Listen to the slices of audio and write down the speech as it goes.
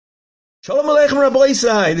Shalom Aleichem Rabbi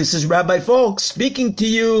Isai. This is Rabbi Folk speaking to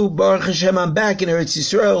you. Baruch Hashem, I'm back in Eretz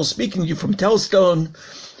Yisrael, speaking to you from Telstone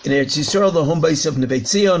in Eretz Yisrael, the home base of Nevei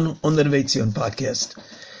Tzion, on the Nevei Tzion podcast.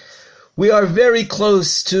 We are very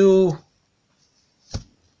close to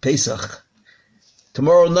Pesach.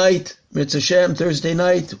 Tomorrow night, Mitzvah Hashem, Thursday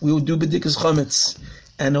night, we will do B'dikas Chametz.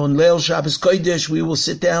 And on Leil Shabbos Kodesh, we will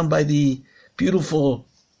sit down by the beautiful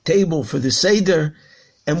table for the Seder,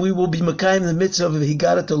 and we will be Mekayim the mitzvah of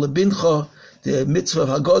Higgadah Lebincha, the mitzvah of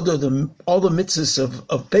Haggadah, all the mitzvahs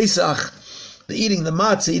of Pesach, the eating the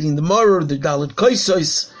matzah, eating the maror, the dalit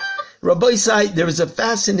koisos. Rabbi Isai, there is a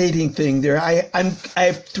fascinating thing there. I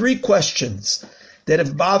have three questions that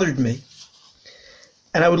have bothered me,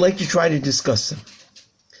 and I would like to try to discuss them.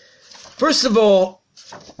 First of all,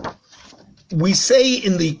 we say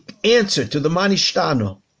in the answer to the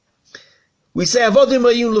Manishtano, we say, Avodim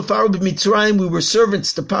ayun leFaro b'Mitzrayim, we were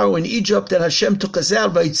servants to Paro in Egypt, and Hashem took us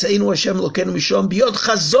out, vayitzeinu Hashem Elokeinu misham, biyod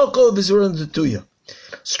chazoko v'zurah netuya.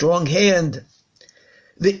 Strong hand.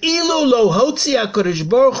 The ilu lo hotzi HaKadosh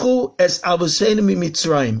Baruch Hu es avoseinu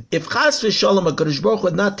miMitzrayim. If chas v'shalom HaKadosh Baruch Hu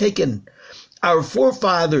had not taken our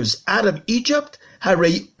forefathers out of Egypt,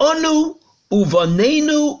 harei onu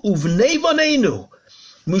uvaneinu uvnei vaneinu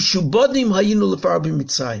mushubodim hayinu leFaro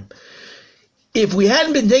b'Mitzrayim. If we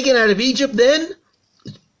hadn't been taken out of Egypt, then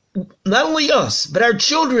not only us, but our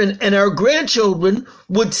children and our grandchildren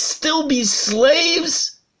would still be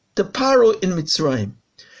slaves to Paro in Mitzrayim.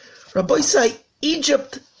 Rabbi Isai,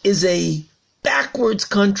 Egypt is a backwards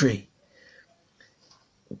country.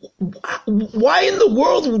 Why in the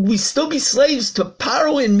world would we still be slaves to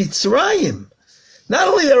Paro in Mitzrayim? Not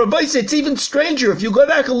only that, Rabbi Isai, it's even stranger. If you go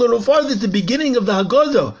back a little farther at the beginning of the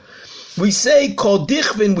Haggadah, we say kol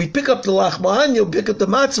dichvin, we pick up the lachma'anya, pick up the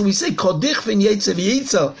matzah, we say kol dichvin yetzav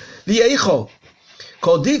yitza v'yeicho.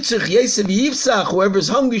 Kol dichvin yetzav yivsach, whoever's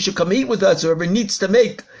hungry should come eat with us, whoever needs to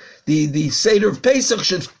make the Seder of Pesach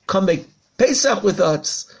should come make Pesach with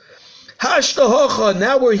us. Hashtahocha,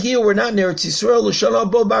 now we're here, we're not in Eretz Yisrael,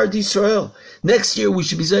 l'shana bo b'Eretz Yisrael. Next year we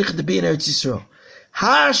should be zeichet to be in Eretz Yisrael.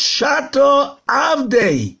 Hashato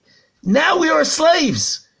avdei, now we are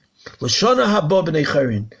slaves. L'shana habo b'nei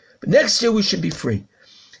charin. But next year we should be free.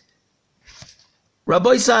 Rabbi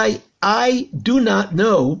Isai, I do not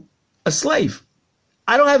know a slave.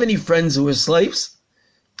 I don't have any friends who are slaves.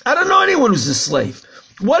 I don't know anyone who's a slave.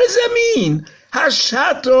 What does that mean?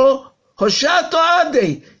 Hashato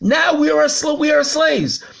ade. Now we are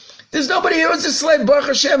slaves. There's nobody here who's a slave. Baruch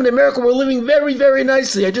Hashem, in America we're living very, very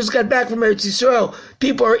nicely. I just got back from Eretz Yisrael.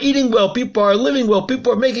 People are eating well. People are living well.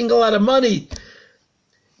 People are making a lot of money.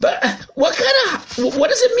 But what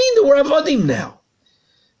does it mean that we're avodim now?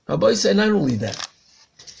 Rabbi said not only that.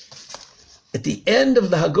 At the end of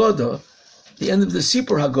the Haggadah, the end of the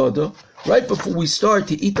Sipur Haggadah, right before we start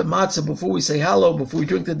to eat the matzah, before we say hello, before we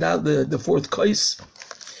drink the fourth kais,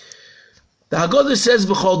 the Haggadah says,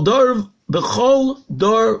 B'chol dor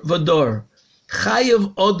v'dor,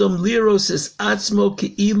 chayav odom liros es atzmo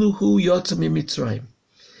ke'ilu hu yotza miMitzrayim.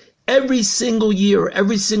 Every single year,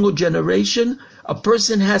 every single generation, a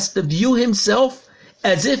person has to view himself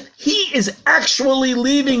as if he is actually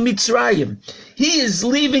leaving Mitzrayim. He is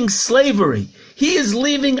leaving slavery. He is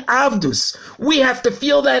leaving Avdus. We have to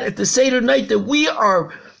feel that at the Seder night, that we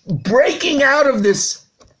are breaking out of this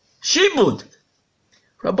shibud.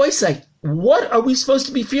 Rabbi Isai, what are we supposed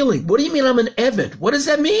to be feeling? What do you mean I'm an Eved? What does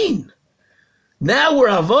that mean? Now we're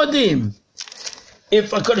Avodim.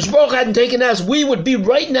 If HaKadosh Baruch Hu hadn't taken us, we would be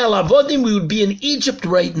right now Avodim. We would be in Egypt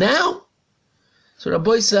right now. So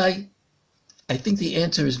Rabbi Isai, I think the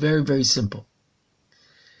answer is very, very simple.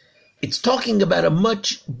 It's talking about a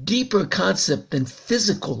much deeper concept than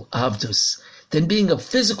physical avdus, than being a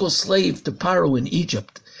physical slave to Paro in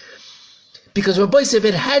Egypt. Because Rabbi Isai, if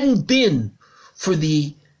it hadn't been for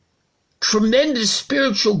the tremendous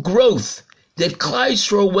spiritual growth that Klal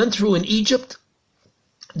Yisrael went through in Egypt,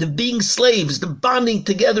 the being slaves, the bonding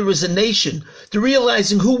together as a nation, the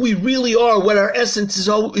realizing who we really are, what our essence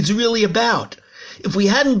is really about. If we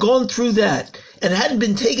hadn't gone through that and hadn't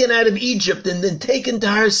been taken out of Egypt and then taken to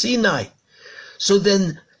Har Sinai, so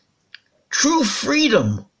then true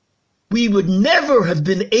freedom we would never have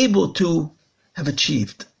been able to have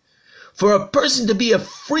achieved. For a person to be a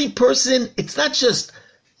free person, it's not just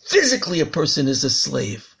physically a person is a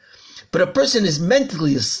slave, but a person is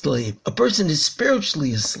mentally a slave. A person is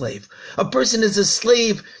spiritually a slave. A person is a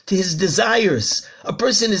slave to his desires. A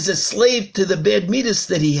person is a slave to the bad midas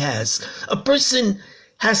that he has. A person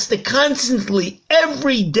has to constantly,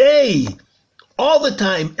 every day, all the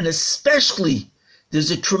time, and especially,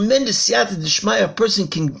 there's a tremendous siyata d'shmaya a person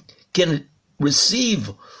can receive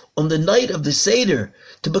on the night of the Seder,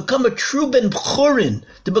 to become a true Ben B'chorin,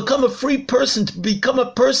 to become a free person, to become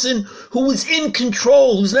a person who is in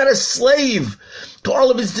control, who's not a slave to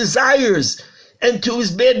all of his desires and to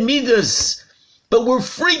his bad midas. But we're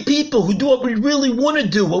free people who do what we really want to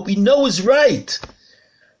do, what we know is right.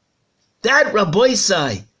 That, Rabbi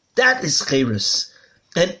Sai, that is Cheres.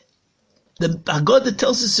 And the Haggadah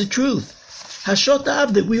tells us the truth. Hashot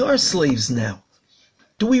Av, that we are slaves now.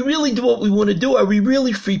 Do we really do what we want to do? Are we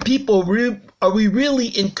really free people? Are we really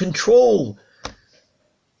in control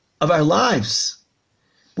of our lives?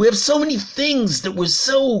 We have so many things that we're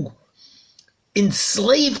so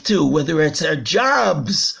enslaved to, whether it's our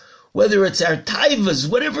jobs, whether it's our taivas,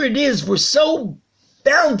 whatever it is, we're so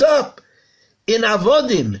bound up in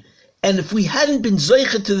avodim. And if we hadn't been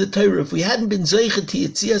zeicha to the Torah, if we hadn't been zeicha to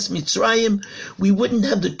Yetzias Mitzrayim, we wouldn't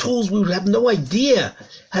have the tools, we would have no idea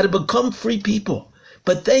how to become free people.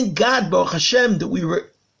 But thank God, Baruch Hashem, that we were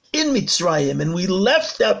in Mitzrayim and we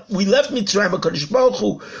left Mitzrayim. HaKadosh Baruch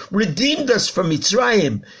Hu redeemed us from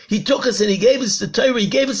Mitzrayim. He took us and He gave us the Torah. He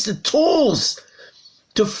gave us the tools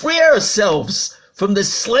to free ourselves from the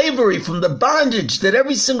slavery, from the bondage that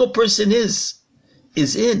every single person is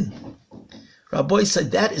in. Rabbi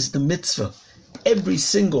said that is the mitzvah. Every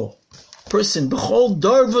single person, b'chol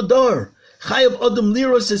dar v'dar, chayav adam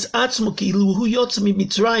liros es atzmo ki hu yotza mi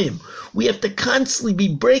Mitzrayim. We have to constantly be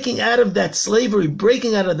breaking out of that slavery,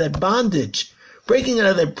 breaking out of that bondage, breaking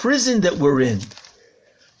out of that prison that we're in.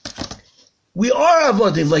 We are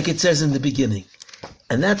avodim, like it says in the beginning.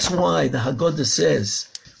 And that's why the Haggadah says,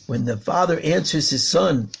 when the father answers his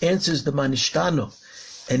son, answers the Manishtano,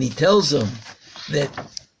 and he tells him that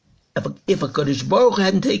if a Kadosh Baruch Hu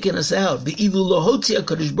hadn't taken us out, the ilu lohotzi a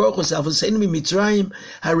Kadosh Baruch Hu salvaseinu mi Mitzrayim,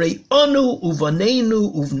 harei anu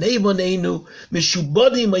uvaneinu uvnei vaneinu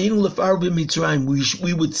mishubadim ayinu lefar b'Mitzrayim.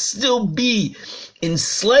 We would still be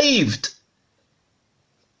enslaved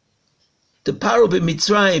to Paro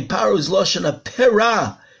b'Mitzrayim. Paro is Lashon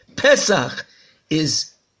Perah. Pesach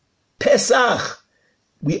is Pesach.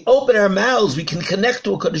 We open our mouths. We can connect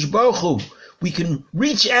to a Kadosh Baruch Hu. We can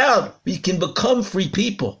reach out. We can become free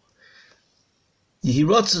people. Yehi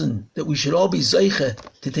Ratzon, that we should all be zeicha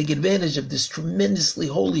to take advantage of this tremendously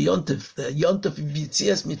holy yontif, the yontif of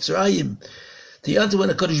Yetzias Mitzrayim, the yontif when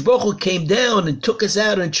HaKadosh Baruch Hu came down and took us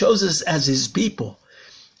out and chose us as His people,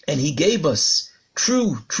 and He gave us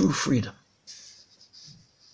true freedom.